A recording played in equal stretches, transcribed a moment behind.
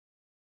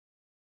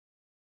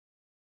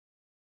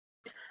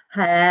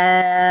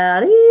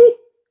Howdy!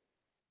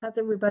 How's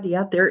everybody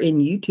out there in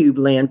YouTube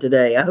land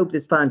today? I hope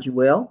this finds you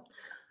well.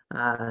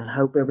 I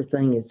hope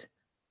everything is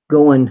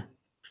going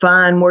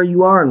fine where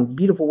you are in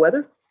beautiful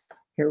weather.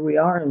 Here we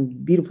are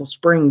in beautiful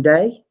spring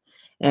day,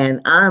 and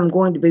I'm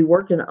going to be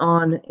working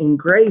on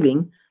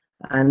engraving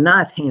a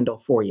knife handle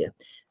for you.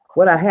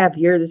 What I have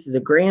here, this is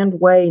a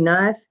Engrave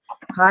knife,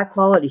 high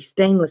quality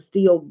stainless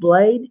steel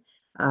blade.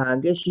 I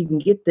guess you can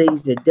get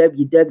these at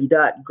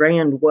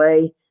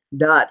www.grandway.ua.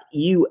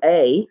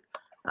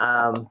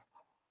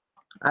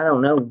 I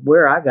don't know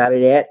where I got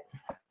it at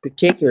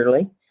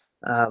particularly.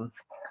 Um,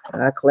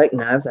 I collect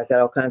knives. I got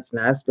all kinds of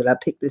knives, but I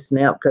picked this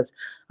one out because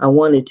I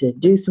wanted to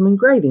do some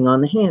engraving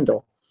on the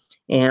handle.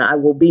 And I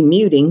will be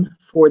muting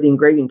for the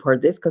engraving part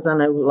of this because I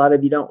know a lot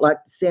of you don't like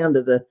the sound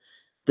of the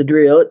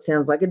drill. It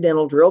sounds like a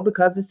dental drill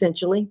because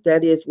essentially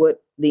that is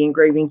what the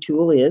engraving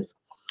tool is.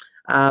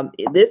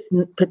 This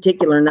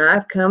particular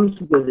knife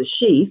comes with a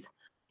sheath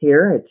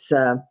here. It's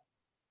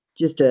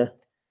just a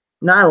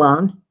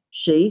nylon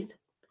sheath,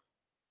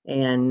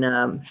 and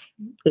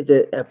it's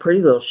a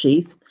pretty little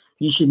sheath.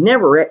 You should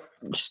never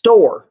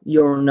store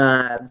your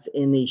knives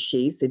in these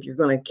sheaths. If you're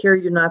going to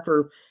carry your knife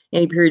for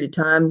any period of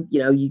time,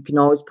 you can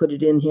always put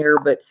it in here,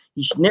 but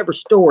you should never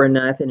store a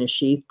knife in a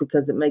sheath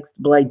because it makes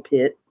the blade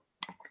pit.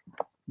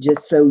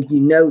 Just so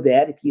you know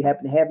that, if you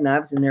happen to have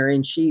knives and they're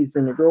in sheaths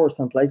in a drawer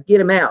someplace, get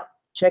them out,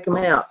 check them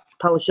out,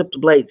 polish up the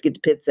blades, get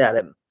the pits out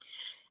of them.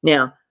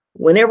 Now,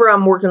 whenever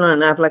I'm working on a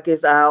knife like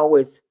this, I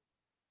always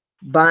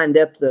bind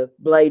up the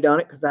blade on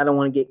it because I don't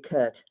want to get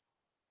cut.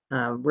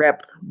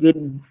 Wrap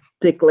good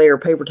thick layer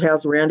of paper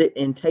towels around it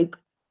and tape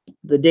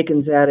the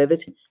dickens out of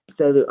it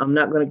so that I'm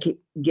not going to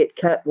get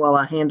cut while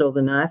I handle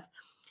the knife.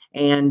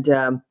 And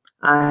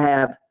I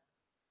have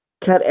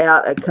cut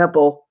out a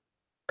couple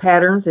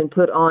patterns and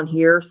put on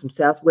here some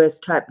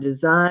Southwest type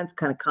designs,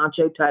 kind of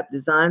concho type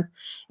designs.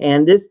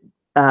 And this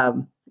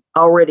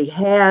already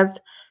has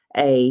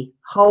a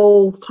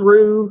hole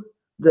through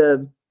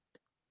the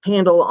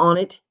handle on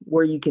it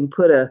where you can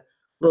put a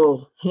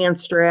little hand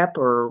strap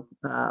or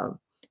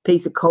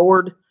piece of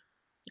cord.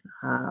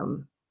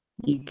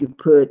 You could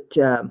put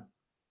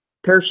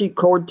parachute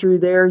cord through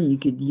there. You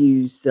could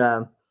use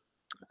a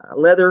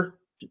leather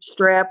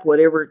strap,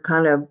 whatever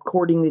kind of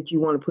cording that you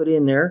want to put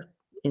in there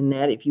in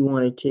that if you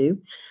wanted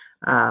to.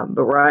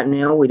 But right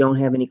now we don't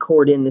have any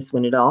cord in this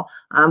one at all.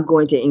 I'm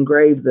going to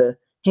engrave the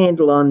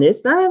handle on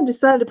this. And I haven't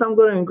decided if I'm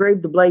going to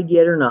engrave the blade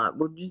yet or not.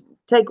 We'll just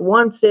take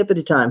one step at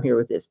a time here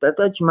with this. But I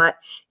thought you might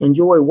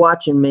enjoy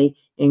watching me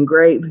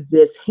engrave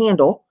this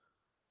handle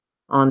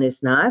on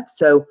this knife.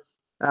 So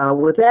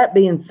with that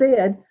being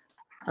said,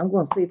 I'm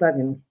going to see if I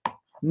can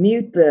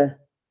mute the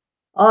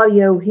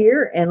audio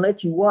here and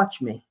let you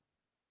watch me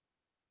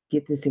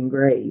get this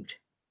engraved.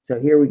 So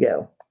here we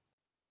go.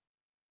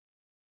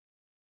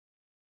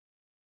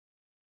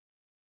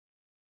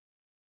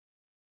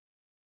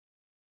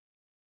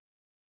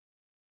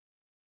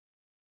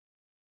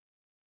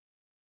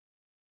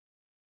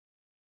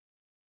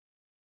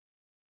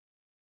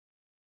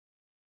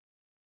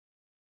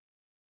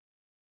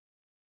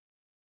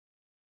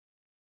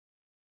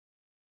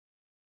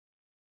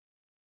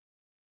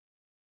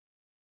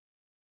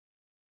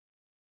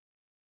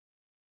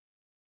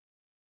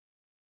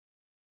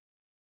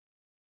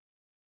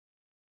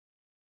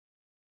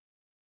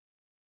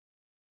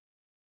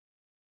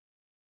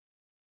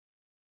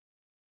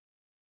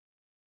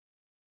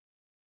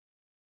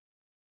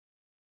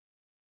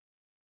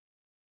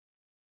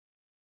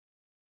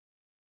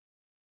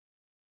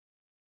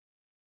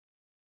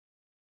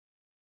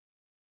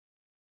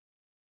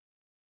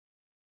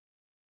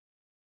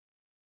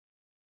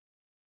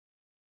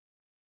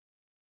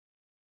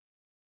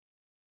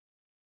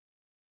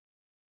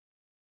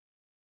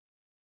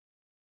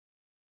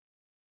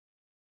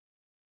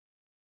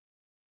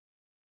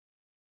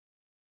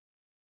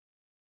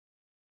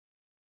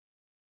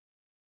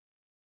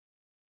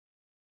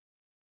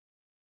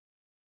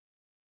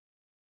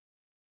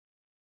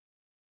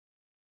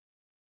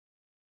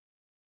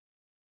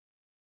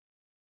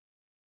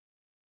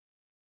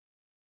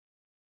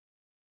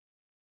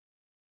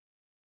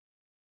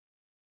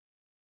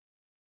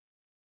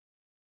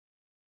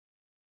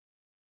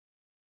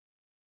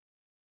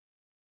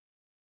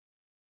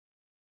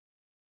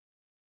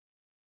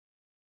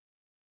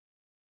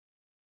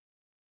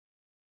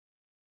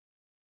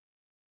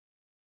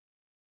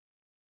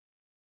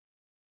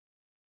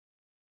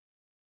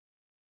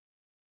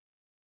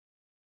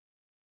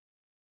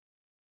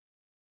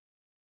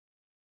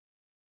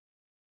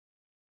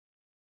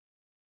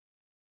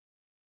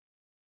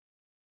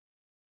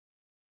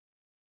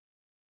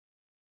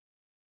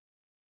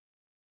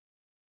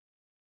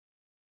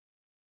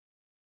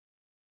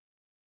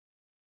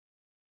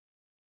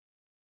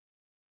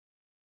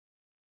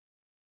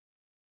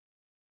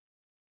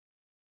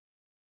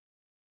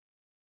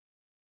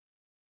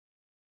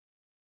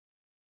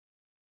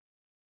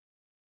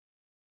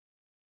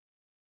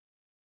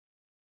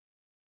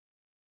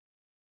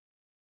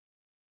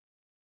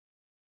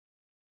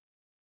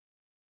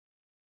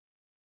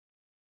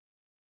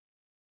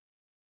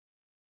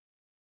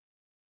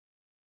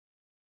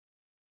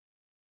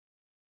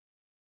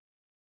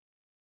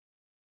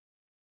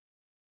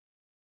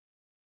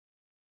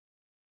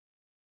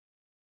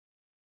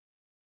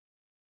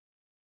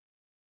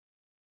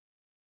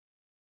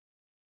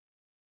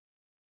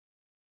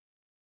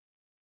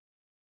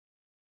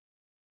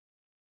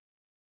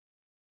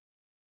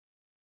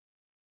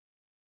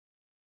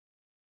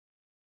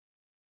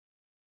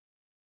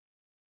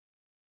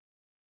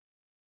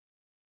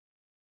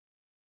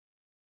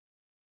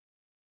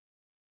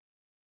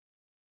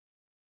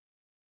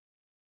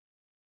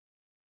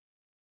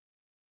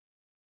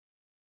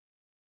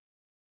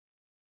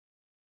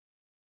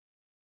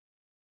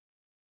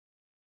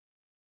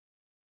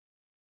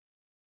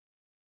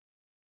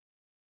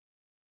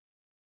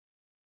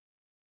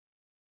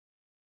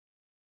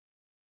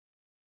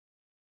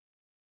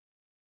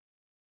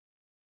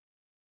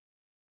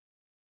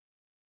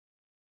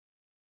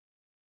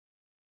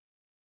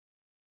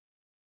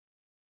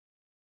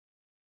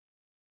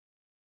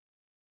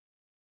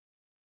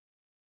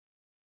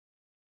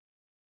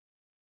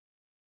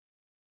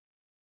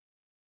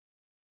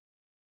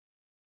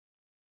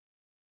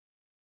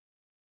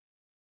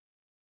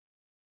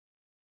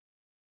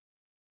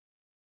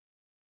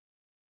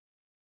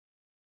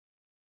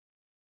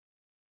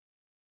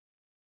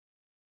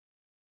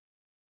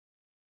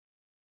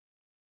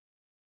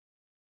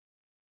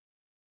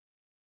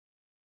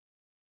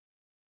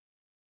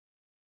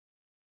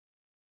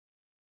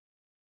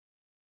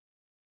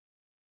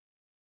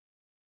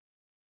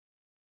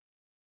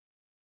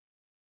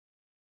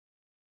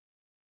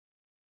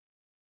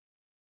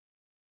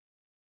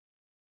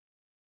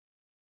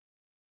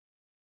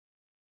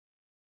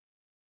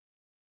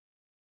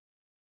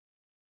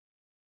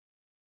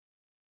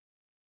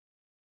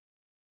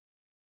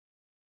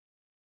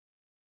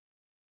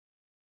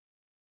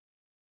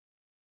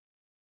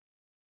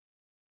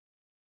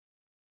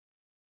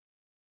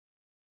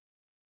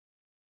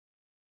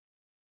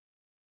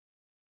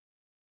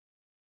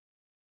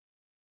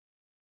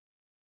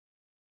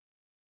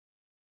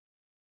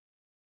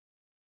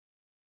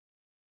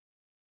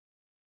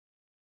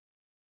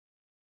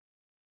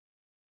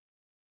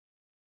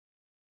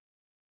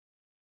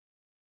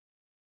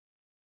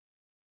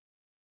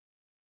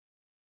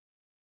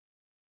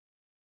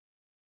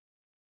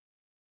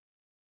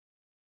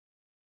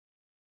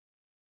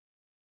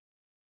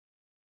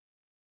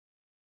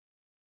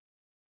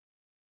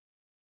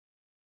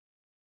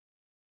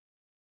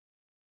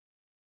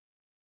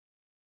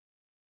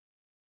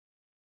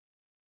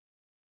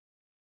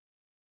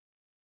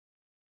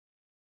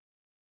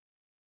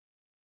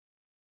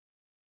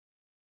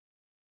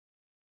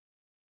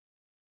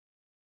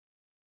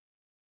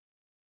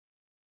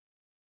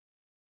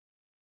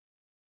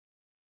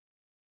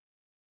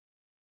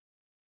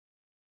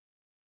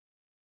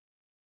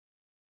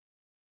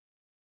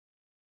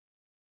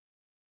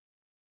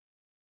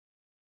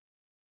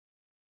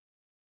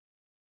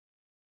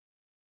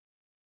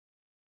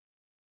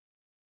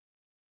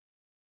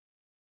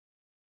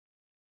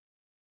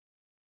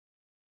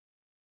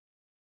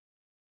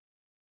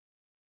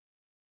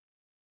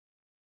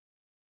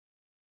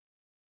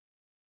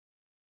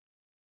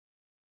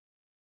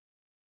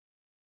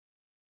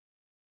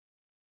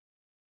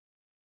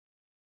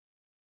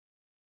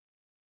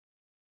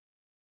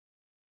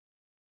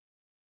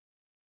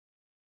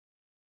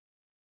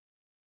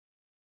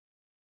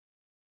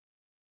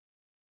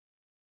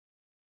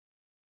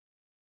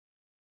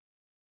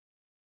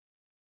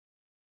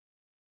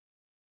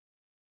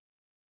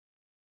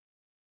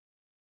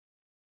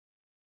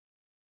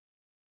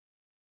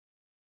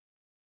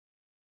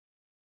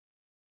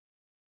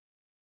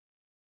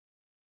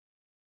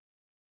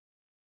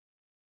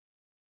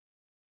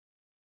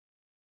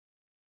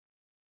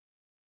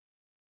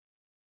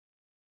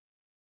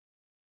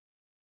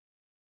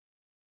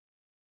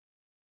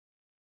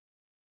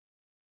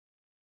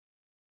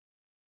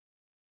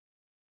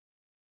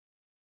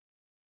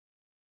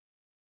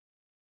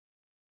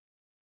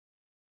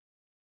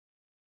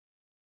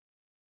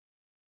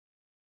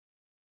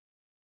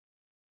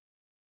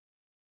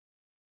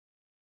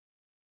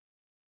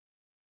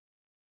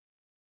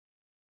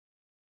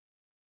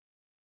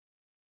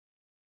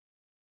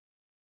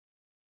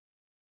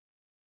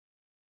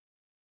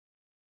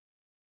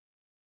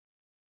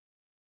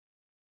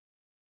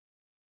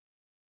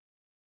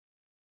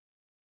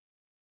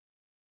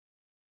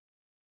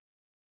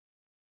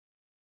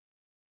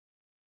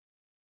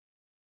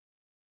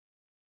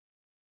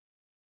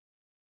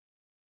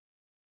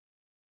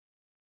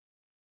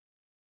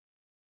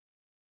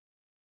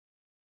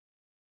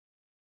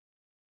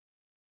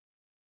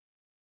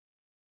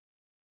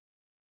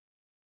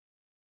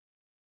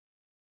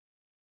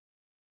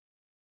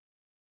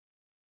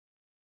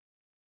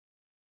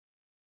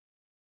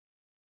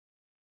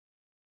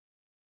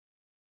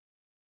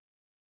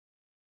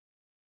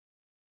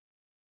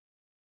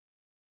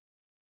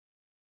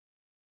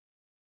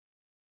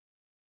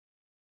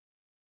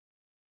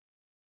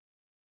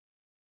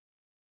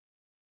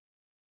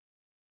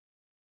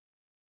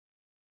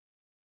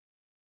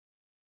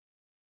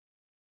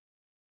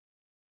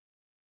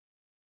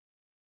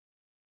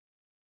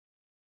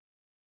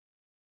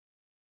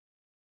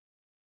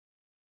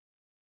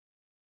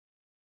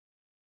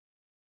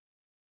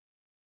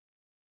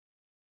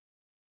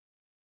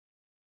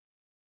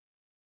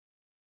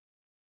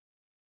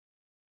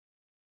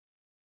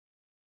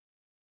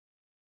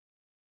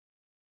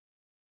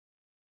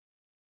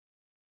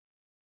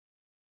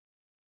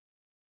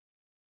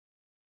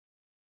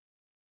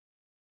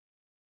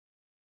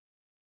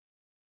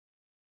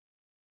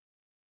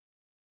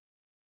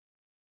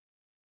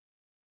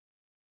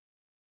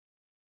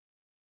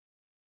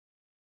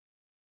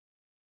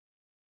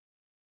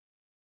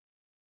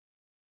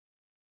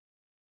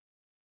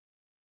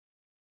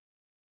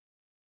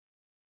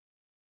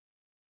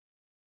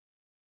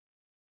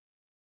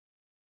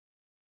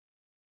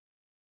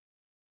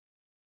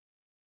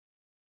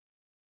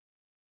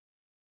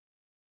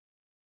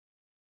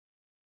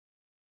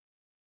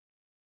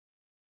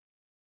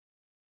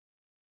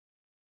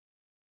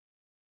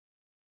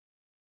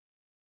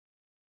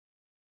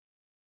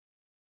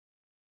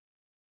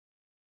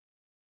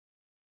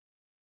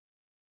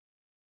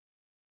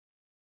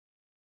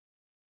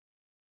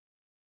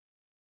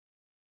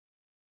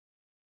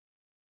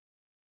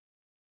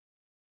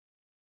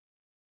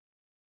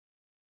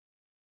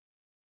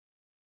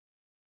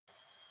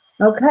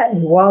 Okay,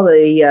 while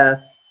the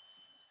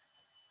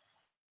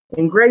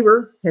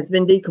engraver has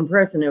been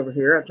decompressing over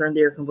here, I turned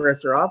the air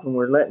compressor off and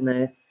we're letting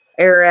the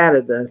air out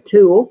of the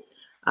tool.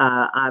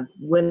 I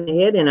went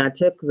ahead and I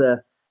took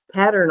the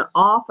pattern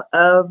off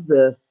of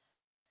the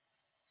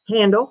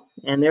handle,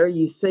 and there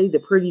you see the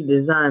pretty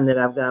design that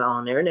I've got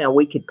on there. Now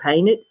we could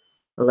paint it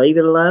or leave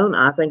it alone.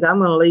 I think I'm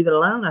going to leave it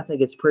alone. I think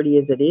it's pretty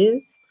as it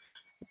is.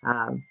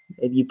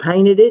 If you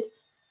painted it,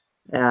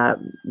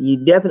 you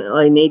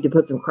definitely need to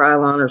put some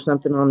Krylon or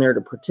something on there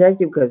to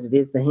protect it, because it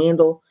is the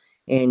handle,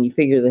 and you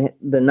figure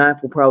the knife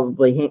will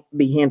probably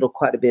be handled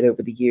quite a bit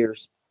over the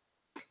years.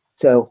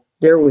 So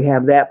there we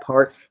have that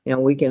part. Now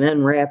we can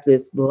unwrap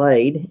this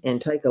blade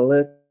and take a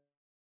look at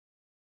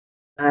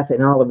the knife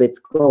in all of its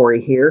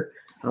glory here.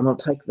 I'm going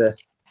to take the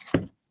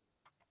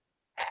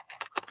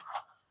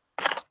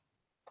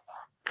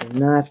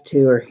knife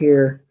to her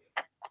here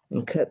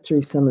and cut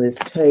through some of this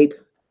tape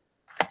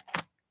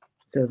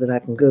so that I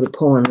can go to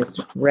pulling this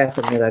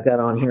wrapping that I got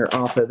on here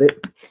off of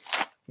it.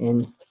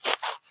 And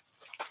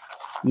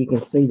you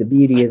can see the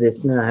beauty of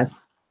this knife.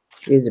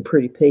 It is a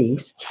pretty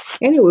piece,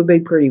 and it would be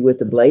pretty with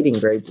the blade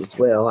engraved as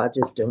well. I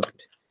just don't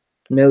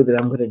know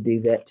that I'm going to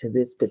do that to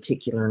this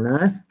particular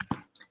knife.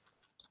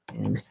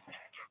 And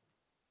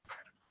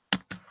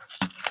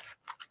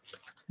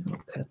I'll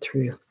cut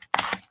through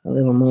a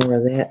little more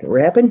of that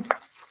wrapping,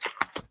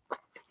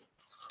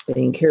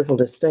 being careful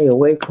to stay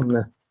away from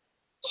the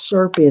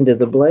sharp end of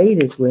the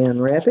blade as we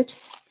unwrap it,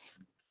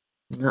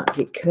 not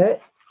get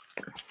cut.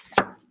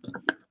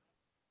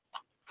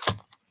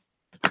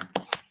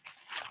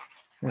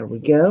 There we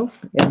go,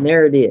 and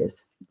there it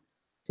is.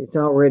 It's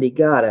already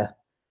got a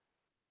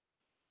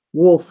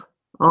wolf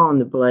on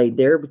the blade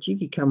there, but you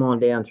could come on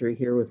down through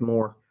here with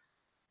more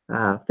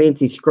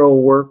fancy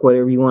scroll work,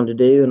 whatever you want to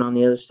do, and on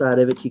the other side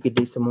of it you could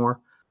do some more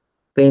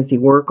fancy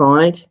work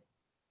on it.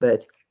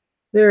 But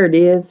there it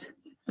is,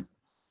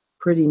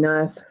 pretty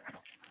knife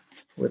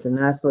with a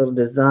nice little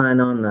design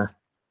on the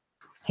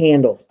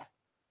handle.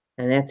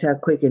 And that's how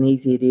quick and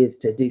easy it is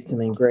to do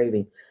some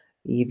engraving.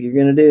 If you're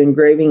going to do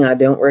engraving, I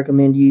don't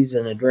recommend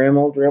using a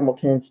Dremel. Dremel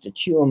tends to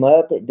chew them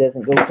up. It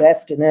doesn't go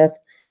fast enough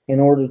in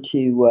order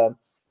to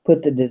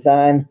put the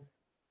design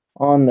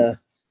on the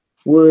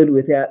wood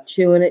without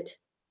chewing it.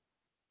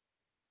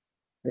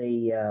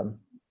 The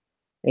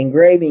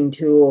engraving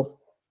tool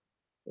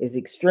is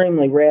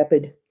extremely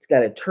rapid. It's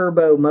got a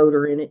turbo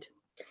motor in it.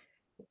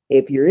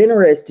 If you're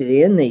interested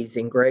in these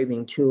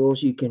engraving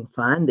tools, you can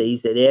find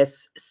these at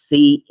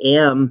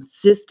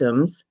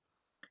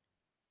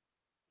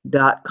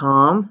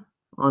scmsystems.com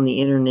on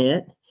the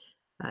internet.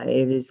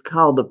 It is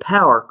called the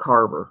Power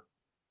Carver,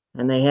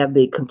 and they have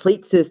the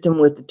complete system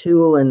with the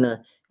tool and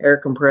the air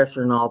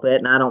compressor and all that.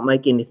 And I don't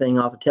make anything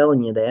off of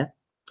telling you that,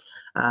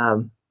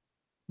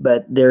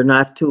 but they're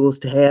nice tools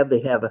to have.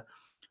 They have a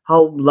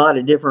whole lot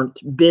of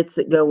different bits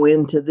that go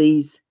into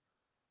these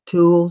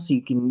tools.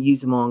 You can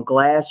use them on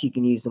glass, you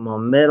can use them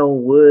on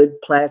metal, wood,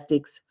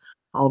 plastics,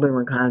 all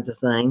different kinds of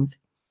things.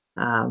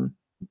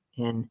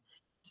 And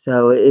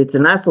so it's a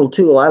nice little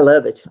tool. I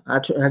love it. I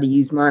try to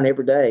use mine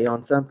every day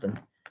on something.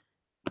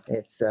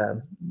 It's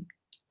a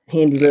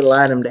handy little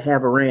item to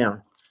have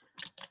around.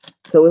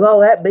 So with all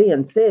that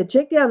being said,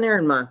 check down there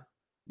in my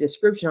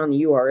description on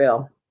the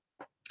URL.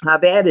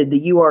 I've added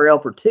the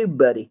URL for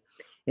TubeBuddy,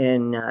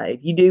 and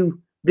if you do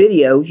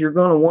videos, you're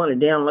going to want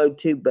to download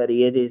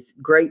TubeBuddy. It is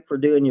great for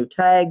doing your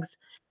tags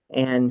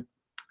and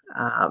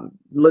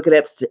looking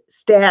up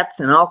stats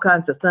and all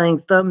kinds of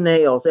things,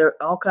 thumbnails,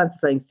 all kinds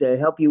of things to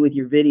help you with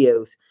your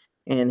videos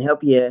and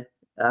help you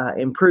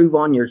improve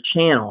on your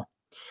channel.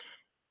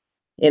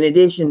 In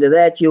addition to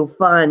that, you'll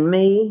find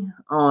me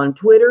on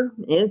Twitter,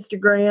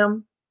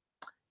 Instagram.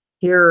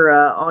 Here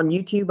on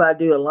YouTube, I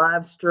do a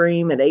live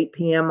stream at 8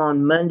 p.m.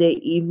 on Monday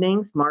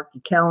evenings. Mark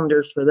your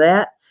calendars for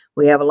that.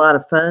 We have a lot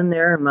of fun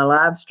there in my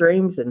live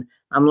streams, and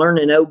I'm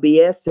learning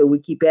OBS, so we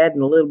keep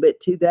adding a little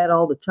bit to that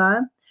all the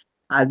time.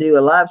 I do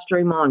a live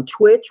stream on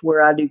Twitch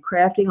where I do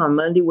crafting on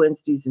Monday,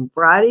 Wednesdays, and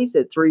Fridays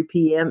at 3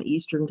 p.m.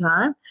 Eastern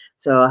Time.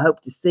 So I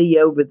hope to see you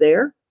over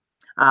there.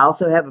 I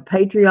also have a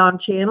Patreon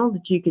channel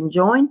that you can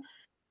join,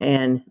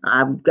 and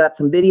I've got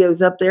some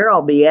videos up there.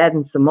 I'll be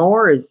adding some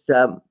more as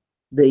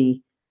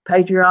the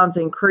Patreons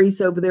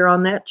increase over there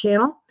on that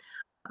channel.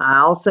 I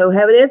also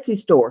have an Etsy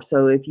store,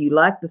 so if you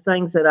like the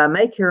things that I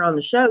make here on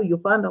the show, you'll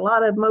find a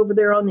lot of them over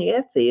there on the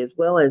Etsy, as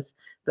well as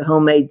the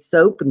homemade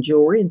soap and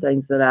jewelry and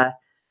things that I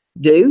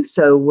do.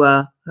 So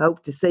I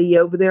hope to see you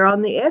over there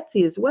on the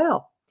Etsy as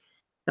well.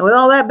 And with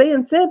all that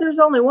being said, there's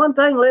only one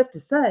thing left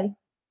to say.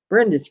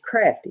 Brenda's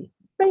crafty.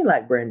 Be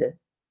like Brenda.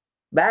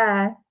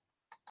 Bye.